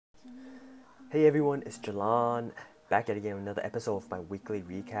Hey everyone, it's Jalan, back at again with another episode of my weekly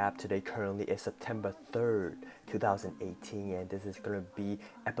recap. Today currently is September 3rd, 2018, and this is going to be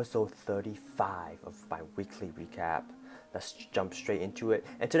episode 35 of my weekly recap. Let's jump straight into it.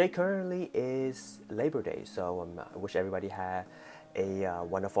 And today currently is Labor Day, so I wish everybody had a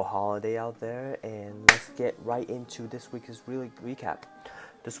wonderful holiday out there, and let's get right into this week's really recap.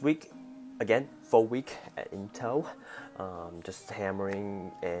 This week, again, full week at Intel, just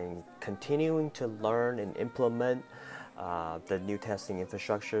hammering and continuing to learn and implement the new testing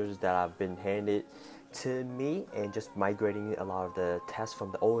infrastructures that have been handed to me, and just migrating a lot of the tests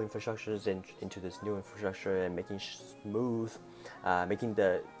from the old infrastructures into this new infrastructure, and making making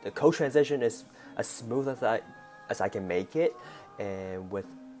the code transition as smooth as I can make it, and with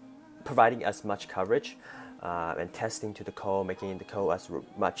providing as much coverage and testing to the code, making the code as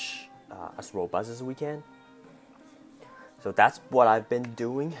robust as we can. So that's what I've been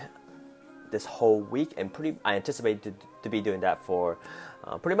doing this whole week, and I anticipate to be doing that for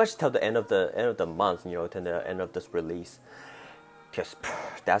pretty much till the end of the month, till the end of this release. Because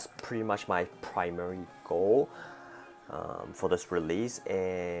that's pretty much my primary goal for this release,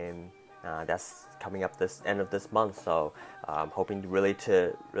 and that's coming up this end of this month. So I'm hoping really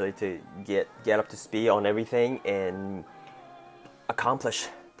to get up to speed on everything and accomplish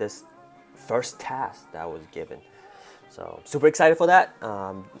this first task that I was given. So super excited for that.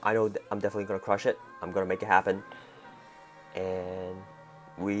 I know I'm definitely gonna crush it. I'm gonna make it happen, and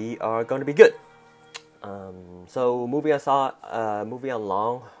we are gonna be good. So moving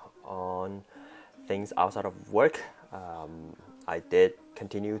along on things outside of work, I did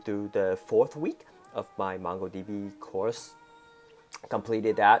continue through the 4th week of my MongoDB course.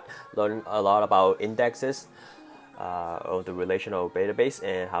 Completed that, learned a lot about indexes of the relational database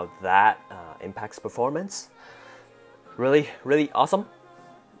and how that impacts performance. Really, really awesome.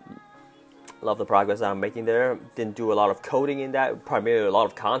 Love the progress that I'm making there. Didn't do a lot of coding in that, primarily a lot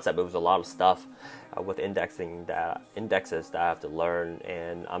of concept. It was a lot of stuff with indexes that I have to learn,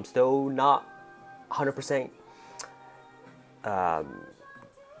 and I'm still not 100%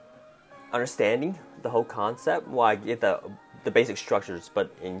 understanding the whole concept. Well, I get the basic structures,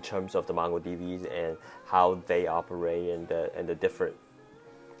 but in terms of the MongoDBs and how they operate and the different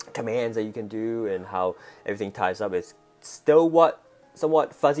commands that you can do and how everything ties up, it's still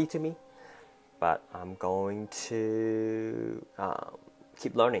somewhat fuzzy to me. But I'm going to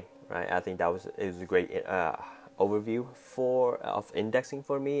keep learning, right? I think it was a great overview of indexing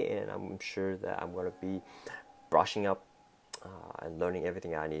for me, and I'm sure that I'm going to be brushing up and learning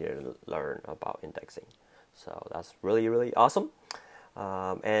everything I need to learn about indexing. So that's really, really awesome.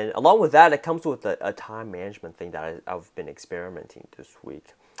 And along with that, it comes with a time management thing that I've been experimenting this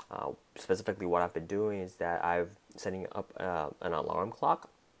week. Specifically, what I've been doing is that I've setting up an alarm clock,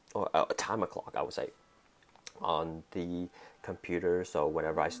 or a timer clock, I would say, on the computer. So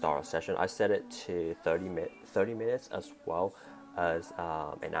whenever I start a session, I set it to 30 minutes as well as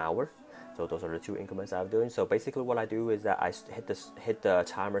an hour. So those are the 2 increments I'm doing. So basically, what I do is that I hit the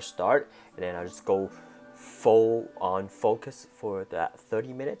timer start, and then I just go full on focus for that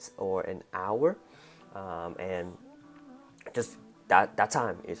 30 minutes or an hour, and just that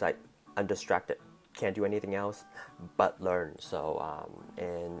time is like undistracted, can't do anything else but learn. So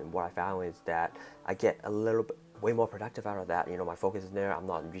and what I found is that I get a little bit way more productive out of that. My focus is there. I'm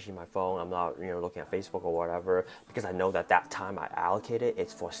not reaching my phone. I'm not looking at Facebook or whatever, because I know that time I allocated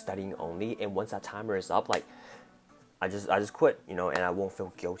is for studying only. And once that timer is up, like I just quit, and I won't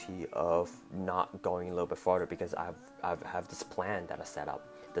feel guilty of not going a little bit farther, because I have this plan that I set up,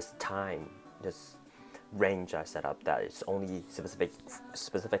 this time, this range I set up that is only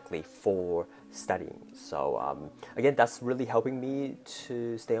specifically for studying. So again, that's really helping me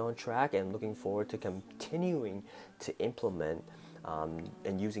to stay on track, and looking forward to continuing to implement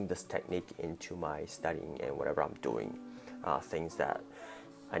and using this technique into my studying and whatever I'm doing, things that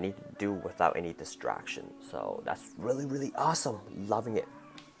I need to do without any distraction. So that's really, really awesome. Loving it.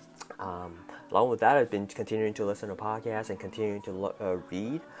 Along with that, I've been continuing to listen to podcasts and continuing to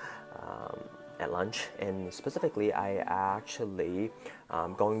read at lunch. And specifically, I actually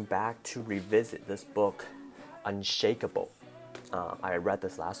going back to revisit this book, Unshakable. I read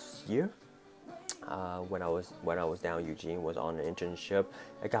this last year. When I was down in Eugene, was on an internship.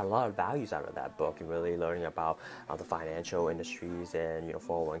 I got a lot of values out of that book, and really learning about the financial industries and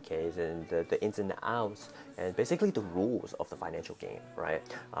 401ks and the ins and outs, and basically the rules of the financial game, right?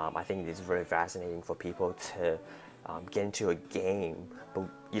 I think it's very fascinating for people to get into a game, but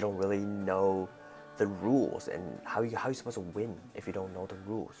you don't really know the rules and how you're supposed to win if you don't know the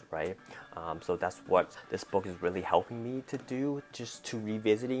rules, right? So that's what this book is really helping me to do, just to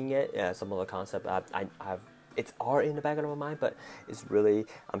revisiting it. Some of the concept I've it's all in the back of my mind, but it's really,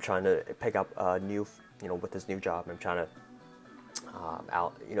 I'm trying to pick up a new, with this new job, I'm trying to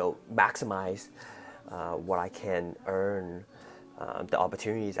maximize what I can earn, the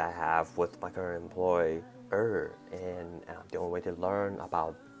opportunities I have with my current employer, and the only way to learn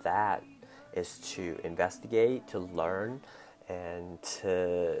about that is to investigate, to learn, and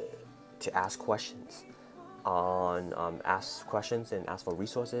to ask questions ask questions and ask for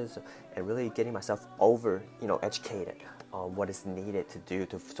resources, and really getting myself educated on what is needed to do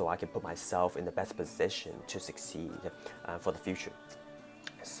so I can put myself in the best position to succeed for the future.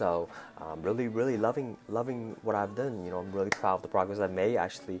 So really, really loving what I've done. I'm really proud of the progress I've made.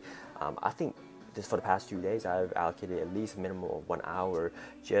 Actually, I think just for the past 2 days, I've allocated at least a minimum of 1 hour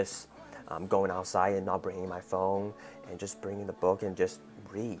just going outside and not bringing my phone, and just bringing the book and just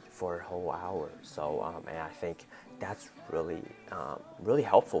read for a whole hour. So and I think that's really really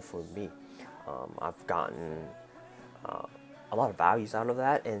helpful for me. I've gotten a lot of values out of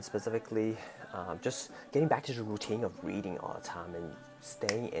that, and specifically just getting back to the routine of reading all the time and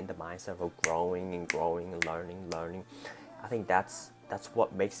staying in the mindset of growing and learning. I think that's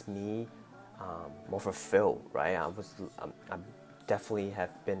what makes me more fulfilled, right? I definitely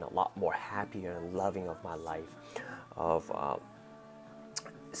have been a lot more happier and loving of my life,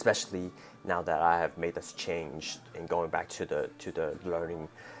 especially now that I have made this change and going back to the learning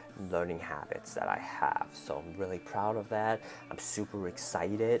habits that I have. So I'm really proud of that. I'm super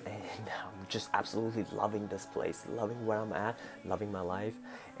excited, and I'm just absolutely loving this place, loving where I'm at, loving my life,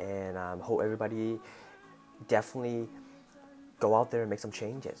 and hope everybody definitely go out there and make some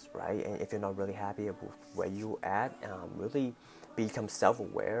changes, right? And if you're not really happy with where you at, really become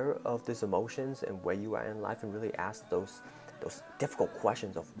self-aware of these emotions and where you are in life, and really ask those difficult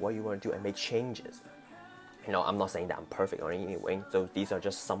questions of what you want to do and make changes. I'm not saying that I'm perfect or anything, so these are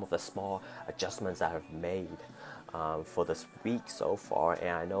just some of the small adjustments that I've made for this week so far.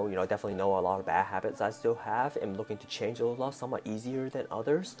 And I know, definitely know a lot of bad habits I still have, and looking to change those. Some are easier than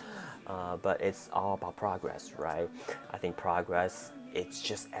others, but it's all about progress, right? I think progress, it's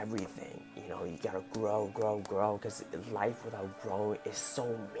just everything. You gotta grow, because life without growing is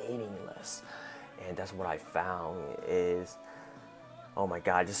so meaningless. And that's what I found is, oh my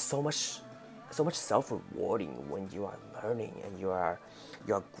God, just so much self-rewarding when you are learning and you are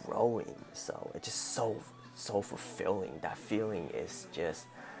growing. So it's just so fulfilling. That feeling is just,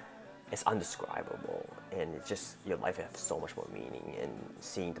 it's undescribable, and it's just, your life has so much more meaning, and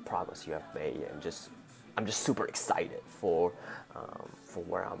seeing the progress you have made, and I'm just super excited for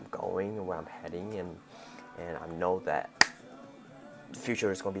where I'm going and where I'm heading, and I know that the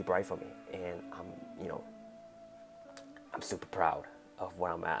future is going to be bright for me, and I'm super proud of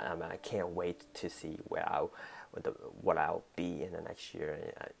where I'm at. I can't wait to see what I'll be in the next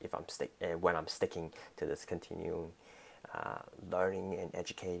year, if when I'm sticking to this continuing learning and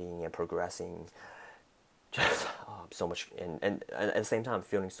educating and progressing. Just so much, and at the same time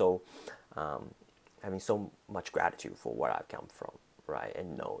feeling so having so much gratitude for where I've come from, right?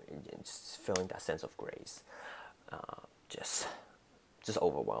 And just feeling that sense of grace, just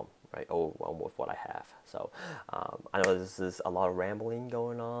overwhelmed, right? Overwhelmed with what I have. So I know this is a lot of rambling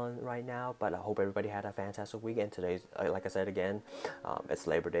going on right now, but I hope everybody had a fantastic weekend. Today's, like I said again, it's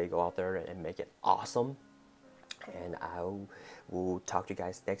Labor Day. Go out there and make it awesome. And I will talk to you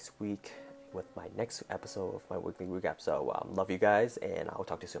guys next week with my next episode of my weekly recap. So love you guys, and I'll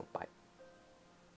talk to you soon. Bye.